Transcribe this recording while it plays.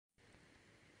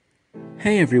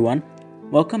Hey everyone,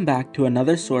 welcome back to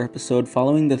another SOAR episode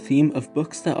following the theme of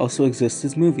books that also exist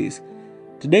as movies.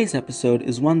 Today's episode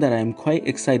is one that I am quite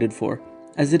excited for,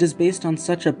 as it is based on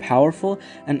such a powerful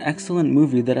and excellent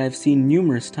movie that I have seen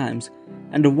numerous times,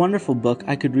 and a wonderful book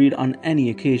I could read on any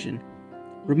occasion.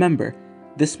 Remember,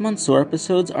 this month's SOAR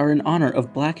episodes are in honor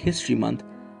of Black History Month,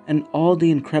 and all the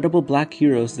incredible Black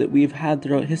heroes that we've had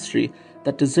throughout history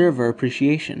that deserve our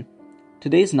appreciation.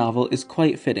 Today's novel is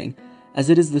quite fitting, as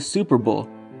it is the Super Bowl,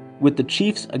 with the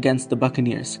Chiefs against the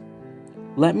Buccaneers.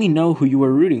 Let me know who you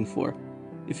are rooting for.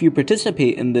 If you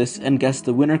participate in this and guess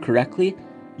the winner correctly,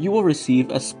 you will receive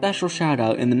a special shout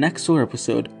out in the next SOAR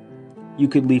episode. You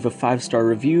could leave a 5-star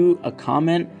review, a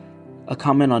comment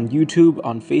on YouTube,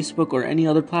 on Facebook, or any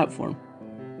other platform.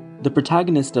 The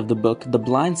protagonist of the book, The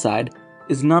Blind Side,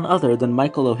 is none other than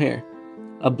Micheal O'Hare,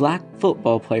 a Black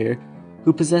football player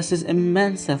who possesses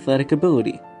immense athletic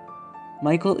ability.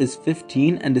 Micheal is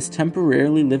 15 and is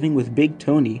temporarily living with Big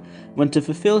Tony when, to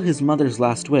fulfill his mother's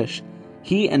last wish,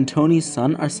 he and Tony's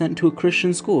son are sent to a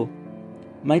Christian school.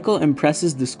 Micheal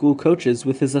impresses the school coaches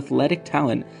with his athletic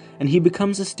talent, and he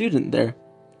becomes a student there.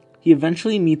 He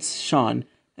eventually meets Sean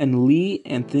and Lee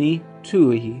Anthony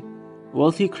Tuohy,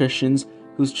 wealthy Christians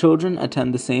whose children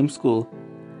attend the same school.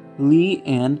 Lee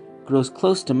Ann grows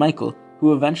close to Micheal,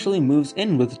 who eventually moves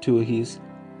in with the Tuohys.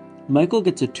 Micheal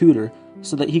gets a tutor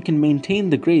so that he can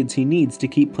maintain the grades he needs to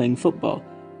keep playing football,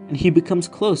 and he becomes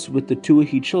close with the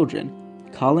Tuohy children,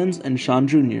 Collins and Sean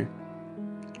Jr.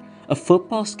 A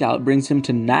football scout brings him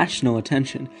to national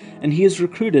attention, and he is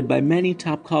recruited by many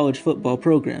top college football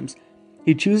programs.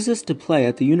 He chooses to play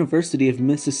at the University of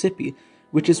Mississippi,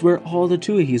 which is where all the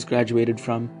Tuohys graduated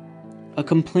from. A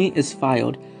complaint is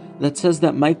filed that says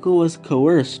that Micheal was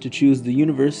coerced to choose the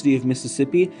University of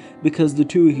Mississippi because the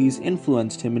Tuohys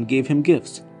influenced him and gave him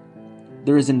gifts.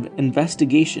 There is an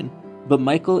investigation, but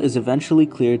Micheal is eventually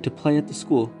cleared to play at the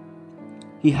school.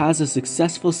 He has a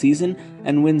successful season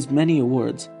and wins many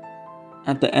awards.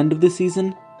 At the end of the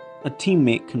season, a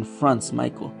teammate confronts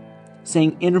Micheal,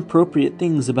 saying inappropriate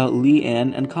things about Lee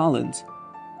Ann and Collins.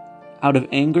 Out of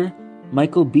anger,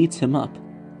 Micheal beats him up,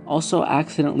 also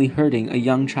accidentally hurting a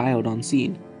young child on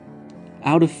scene.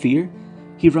 Out of fear,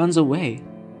 he runs away.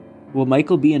 Will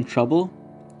Micheal be in trouble?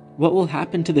 What will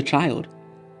happen to the child?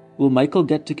 Will Micheal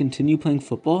get to continue playing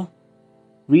football?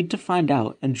 Read to find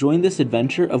out and join this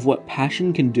adventure of what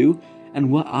passion can do and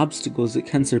what obstacles it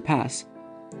can surpass.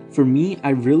 For me, I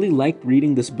really liked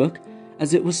reading this book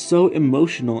as it was so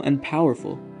emotional and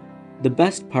powerful. The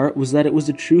best part was that it was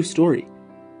a true story,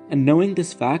 and knowing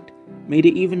this fact made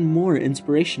it even more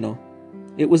inspirational.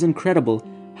 It was incredible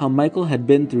how Micheal had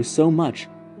been through so much,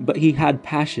 but he had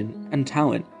passion and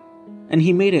talent, and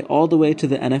he made it all the way to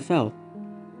the NFL.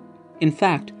 In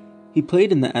fact, he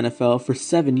played in the NFL for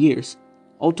 7 years,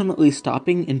 ultimately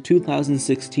stopping in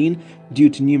 2016 due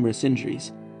to numerous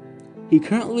injuries. He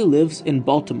currently lives in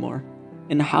Baltimore,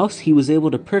 in a house he was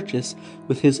able to purchase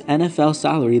with his NFL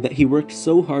salary that he worked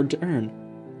so hard to earn.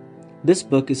 This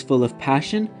book is full of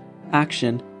passion,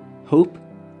 action, hope,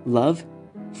 love,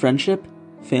 friendship,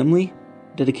 family,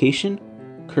 dedication,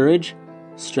 courage,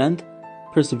 strength,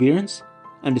 perseverance,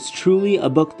 and it's truly a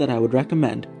book that I would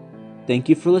recommend. Thank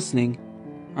you for listening.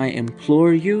 I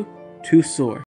implore you to soar.